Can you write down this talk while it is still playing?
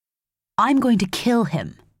I'm going to kill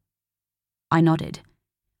him. I nodded.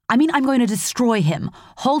 I mean, I'm going to destroy him,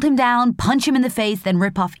 hold him down, punch him in the face, then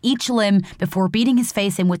rip off each limb before beating his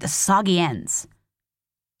face in with the soggy ends.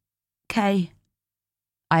 Okay,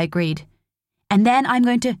 I agreed. And then I'm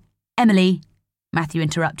going to... Emelie, Matthew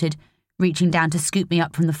interrupted, reaching down to scoop me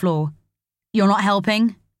up from the floor. You're not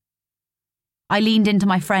helping? I leaned into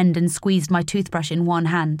my friend and squeezed my toothbrush in one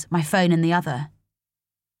hand, my phone in the other.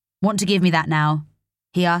 Want to give me that now?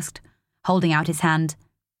 He asked, holding out his hand.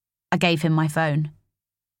 I gave him my phone.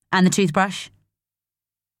 And the toothbrush?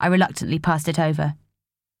 I reluctantly passed it over.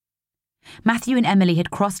 Matthew and Emelie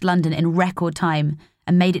had crossed London in record time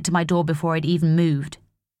and made it to my door before I'd even moved.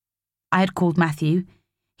 I had called Matthew,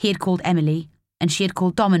 he had called Emelie, and she had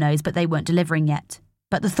called Domino's, but they weren't delivering yet.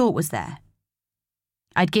 But the thought was there.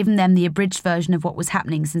 I'd given them the abridged version of what was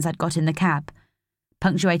happening since I'd got in the cab,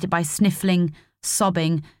 punctuated by sniffling,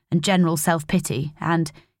 sobbing, and general self-pity,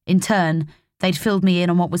 and, in turn, they'd filled me in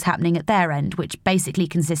on what was happening at their end, which basically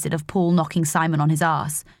consisted of Paul knocking Simon on his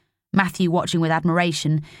arse, Matthew watching with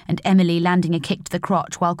admiration, and Emelie landing a kick to the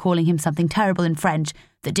crotch while calling him something terrible in French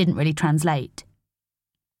that didn't really translate.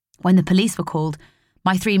 When the police were called,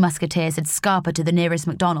 my three musketeers had scarpered to the nearest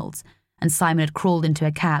McDonald's, and Simon had crawled into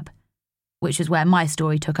a cab, which was where my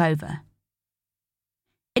story took over.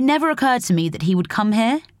 It never occurred to me that he would come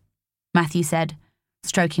here, Matthew said,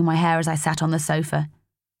 stroking my hair as I sat on the sofa.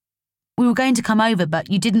 We were going to come over,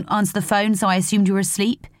 but you didn't answer the phone, so I assumed you were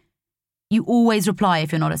asleep. You always reply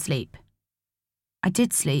if you're not asleep. I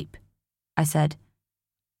did sleep, I said.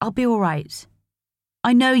 I'll be all right.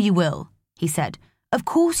 I know you will, he said. Of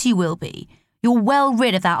course you will be. You're well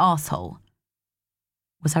rid of that arsehole.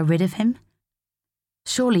 Was I rid of him?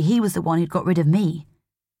 Surely he was the one who'd got rid of me.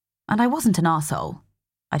 And I wasn't an arsehole,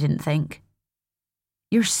 I didn't think.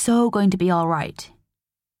 You're so going to be all right.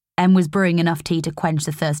 Em was brewing enough tea to quench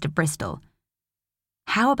the thirst of Bristol.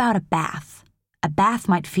 How about a bath? A bath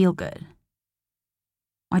might feel good.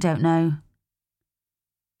 I don't know.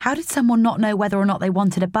 How did someone not know whether or not they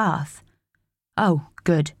wanted a bath? Oh,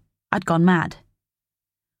 good. I'd gone mad.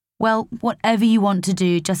 Well, whatever you want to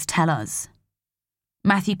do, just tell us.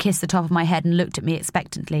 Matthew kissed the top of my head and looked at me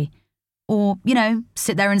expectantly. Or,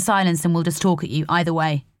 sit there in silence and we'll just talk at you, either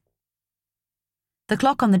way. The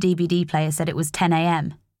clock on the DVD player said it was 10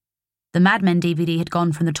 a.m. The Mad Men DVD had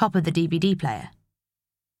gone from the top of the DVD player.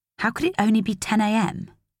 How could it only be 10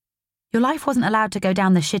 a.m? Your life wasn't allowed to go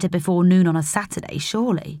down the shitter before noon on a Saturday,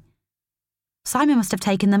 surely. Simon must have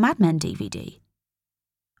taken the Mad Men DVD.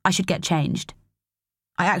 I should get changed.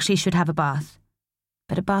 I actually should have a bath.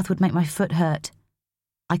 But a bath would make my foot hurt.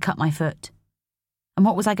 I cut my foot. And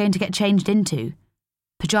what was I going to get changed into?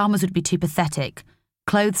 Pyjamas would be too pathetic.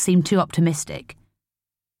 Clothes seemed too optimistic.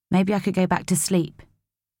 Maybe I could go back to sleep.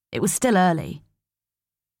 It was still early.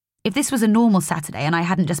 If this was a normal Saturday and I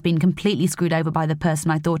hadn't just been completely screwed over by the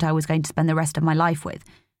person I thought I was going to spend the rest of my life with,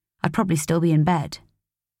 I'd probably still be in bed.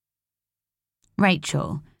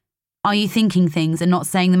 Rachel, are you thinking things and not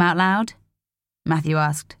saying them out loud? Matthew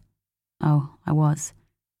asked. Oh, I was.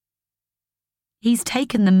 He's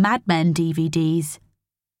taken the Mad Men DVDs,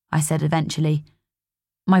 I said eventually.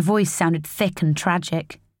 My voice sounded thick and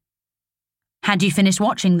tragic. Had you finished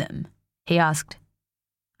watching them? He asked.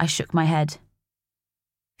 I shook my head.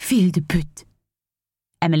 Fille de pute,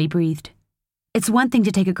 Emelie breathed. It's one thing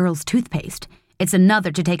to take a girl's toothpaste. It's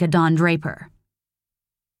another to take a Don Draper.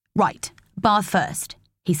 Right, bath first,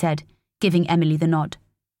 he said, giving Emelie the nod.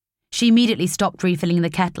 She immediately stopped refilling the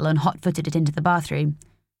kettle and hot-footed it into the bathroom.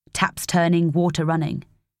 Taps turning, water running.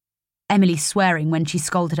 Emelie swearing when she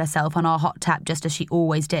scolded herself on our hot tap just as she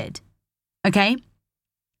always did. Okay?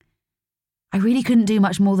 I really couldn't do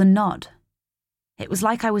much more than nod. It was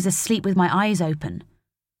like I was asleep with my eyes open.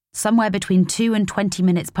 Somewhere between 2 and 20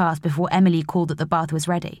 minutes passed before Emelie called that the bath was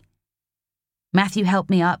ready. Matthew helped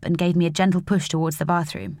me up and gave me a gentle push towards the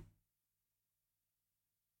bathroom.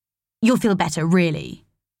 You'll feel better, really.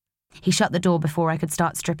 He shut the door before I could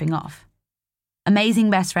start stripping off. Amazing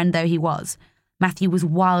best friend though he was, Matthew was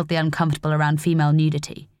wildly uncomfortable around female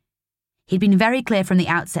nudity. He'd been very clear from the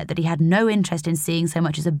outset that he had no interest in seeing so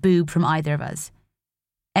much as a boob from either of us.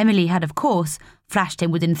 Emelie had, of course, flashed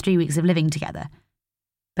him within 3 weeks of living together,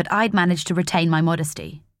 but I'd managed to retain my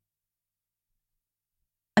modesty.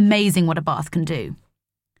 Amazing what a bath can do.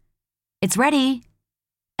 It's ready.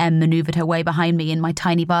 Em manoeuvred her way behind me in my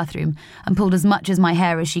tiny bathroom and pulled as much of my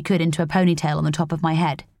hair as she could into a ponytail on the top of my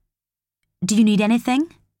head. Do you need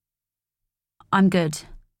anything? I'm good.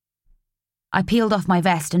 I peeled off my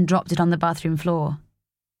vest and dropped it on the bathroom floor.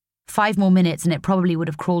 5 more minutes and it probably would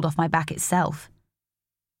have crawled off my back itself.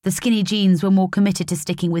 The skinny jeans were more committed to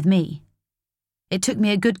sticking with me. It took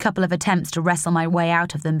me a good couple of attempts to wrestle my way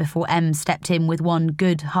out of them before Em stepped in with one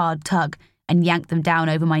good, hard tug and yanked them down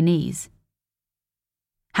over my knees.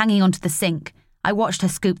 Hanging onto the sink, I watched her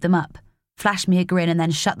scoop them up, flash me a grin and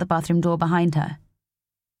then shut the bathroom door behind her.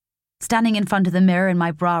 Standing in front of the mirror in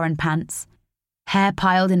my bra and pants, hair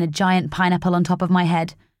piled in a giant pineapple on top of my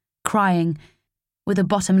head, crying, with a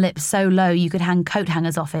bottom lip so low you could hang coat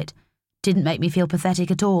hangers off it, didn't make me feel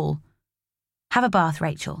pathetic at all. Have a bath,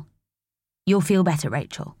 Rachel. You'll feel better,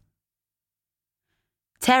 Rachel.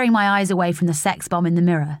 Tearing my eyes away from the sex bomb in the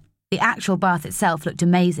mirror, the actual bath itself looked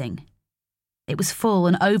amazing. It was full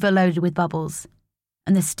and overloaded with bubbles,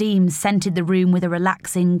 and the steam scented the room with a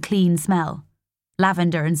relaxing, clean smell,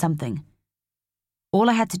 lavender and something. All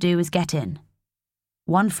I had to do was get in.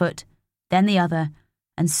 One foot, then the other,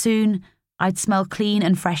 and soon I'd smell clean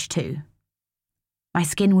and fresh too. My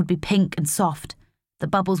skin would be pink and soft, the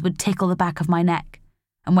bubbles would tickle the back of my neck,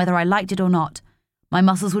 and whether I liked it or not, my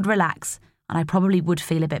muscles would relax and I probably would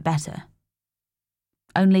feel a bit better.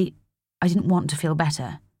 Only, I didn't want to feel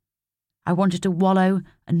better. I wanted to wallow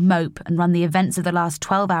and mope and run the events of the last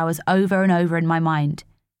 12 hours over and over in my mind.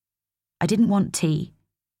 I didn't want tea.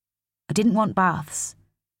 I didn't want baths.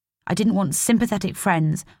 I didn't want sympathetic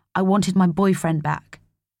friends. I wanted my boyfriend back.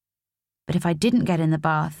 But if I didn't get in the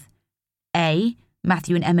bath, A,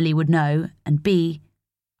 Matthew and Emelie would know, and B,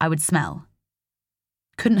 I would smell.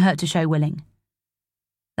 Couldn't hurt to show willing.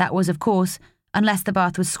 That was, of course, unless the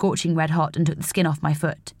bath was scorching red hot and took the skin off my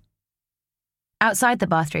foot. Outside the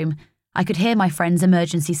bathroom, I could hear my friend's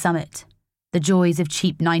emergency summit. The joys of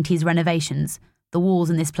cheap 90s renovations. The walls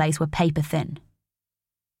in this place were paper thin.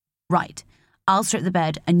 Right, I'll strip the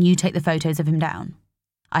bed and you take the photos of him down,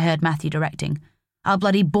 I heard Matthew directing. I'll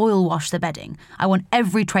bloody boil wash the bedding. I want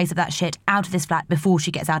every trace of that shit out of this flat before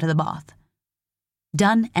she gets out of the bath.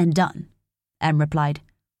 Done and done, Em replied.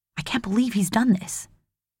 I can't believe he's done this.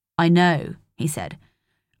 I know, he said.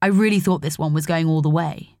 I really thought this one was going all the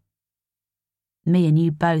way. Me and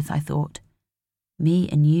you both, I thought. Me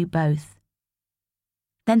and you both.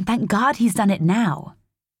 Then thank God he's done it now.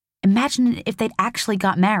 Imagine if they'd actually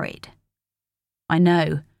got married. I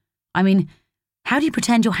know. I mean, how do you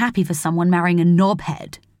pretend you're happy for someone marrying a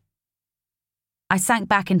knobhead? I sank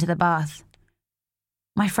back into the bath.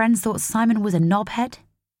 My friends thought Simon was a knobhead?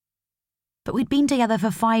 But we'd been together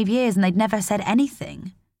for 5 years and they'd never said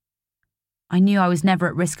anything. I knew I was never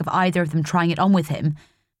at risk of either of them trying it on with him.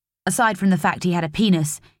 Aside from the fact he had a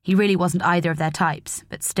penis, he really wasn't either of their types,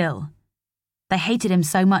 but still. They hated him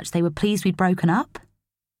so much they were pleased we'd broken up.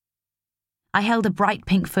 I held a bright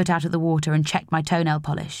pink foot out of the water and checked my toenail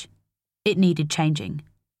polish. It needed changing.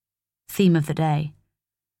 Theme of the day.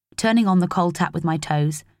 Turning on the cold tap with my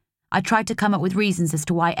toes, I tried to come up with reasons as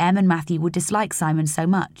to why Em and Matthew would dislike Simon so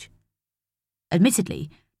much. Admittedly,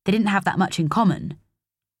 they didn't have that much in common.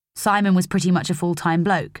 Simon was pretty much a full-time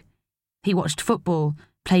bloke. He watched football,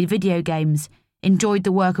 played video games, enjoyed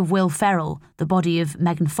the work of Will Ferrell, the body of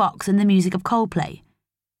Megan Fox, and the music of Coldplay.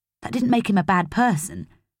 That didn't make him a bad person,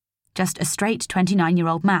 just a straight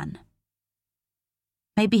 29-year-old man.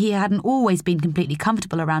 Maybe he hadn't always been completely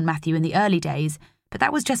comfortable around Matthew in the early days, but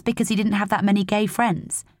that was just because he didn't have that many gay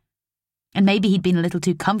friends. And maybe he'd been a little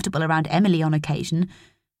too comfortable around Emelie on occasion,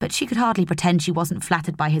 but she could hardly pretend she wasn't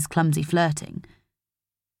flattered by his clumsy flirting.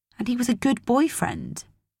 And he was a good boyfriend.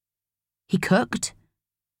 He cooked,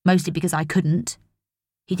 mostly because I couldn't.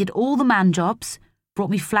 He did all the man jobs, brought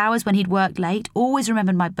me flowers when he'd worked late, always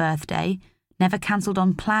remembered my birthday, never cancelled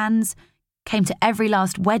on plans, came to every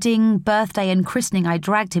last wedding, birthday and christening I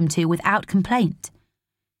dragged him to without complaint.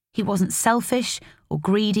 He wasn't selfish or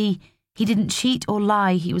greedy, he didn't cheat or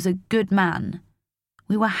lie, he was a good man.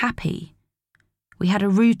 We were happy. We had a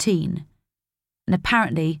routine. And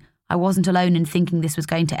apparently, I wasn't alone in thinking this was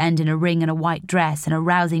going to end in a ring and a white dress and a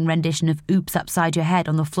rousing rendition of Oops Upside Your Head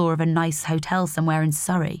on the floor of a nice hotel somewhere in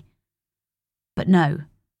Surrey. But no.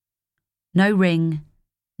 No ring,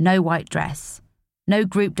 no white dress, no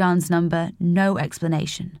group dance number, no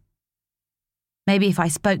explanation. Maybe if I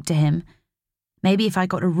spoke to him, maybe if I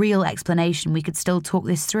got a real explanation, we could still talk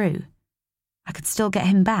this through. I could still get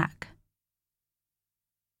him back.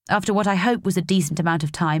 After what I hoped was a decent amount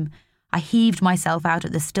of time, I heaved myself out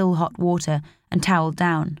of the still hot water and towelled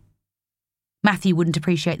down. Matthew wouldn't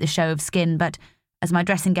appreciate the show of skin, but as my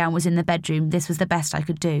dressing gown was in the bedroom, this was the best I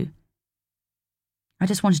could do. I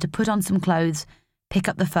just wanted to put on some clothes, pick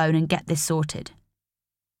up the phone and get this sorted.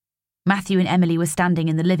 Matthew and Emelie were standing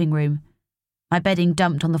in the living room, my bedding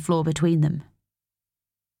dumped on the floor between them.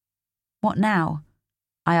 What now?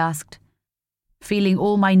 I asked, feeling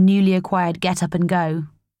all my newly acquired get up and go.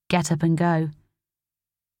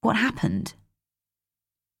 What happened?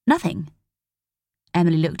 Nothing.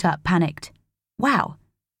 Emelie looked up, panicked. Wow,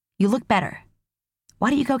 you look better. Why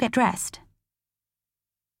don't you go get dressed?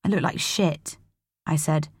 I look like shit, I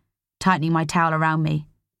said, tightening my towel around me.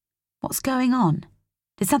 What's going on?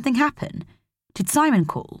 Did something happen? Did Simon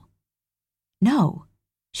call? No,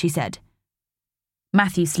 she said.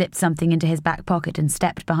 Matthew slipped something into his back pocket and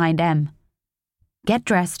stepped behind Em. Get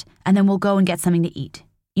dressed, and then we'll go and get something to eat.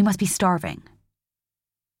 You must be starving.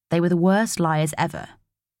 They were the worst liars ever.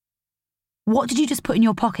 What did you just put in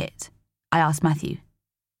your pocket? I asked Matthew.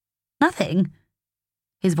 Nothing.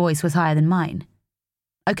 His voice was higher than mine.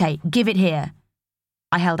 Okay, give it here.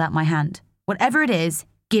 I held out my hand. Whatever it is,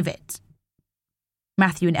 give it.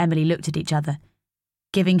 Matthew and Emelie looked at each other,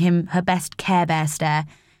 giving him her best Care Bear stare.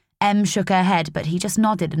 Em shook her head, but he just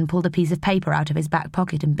nodded and pulled a piece of paper out of his back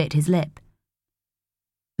pocket and bit his lip.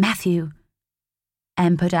 Matthew.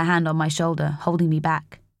 Em put her hand on my shoulder, holding me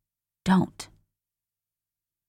back. Don't.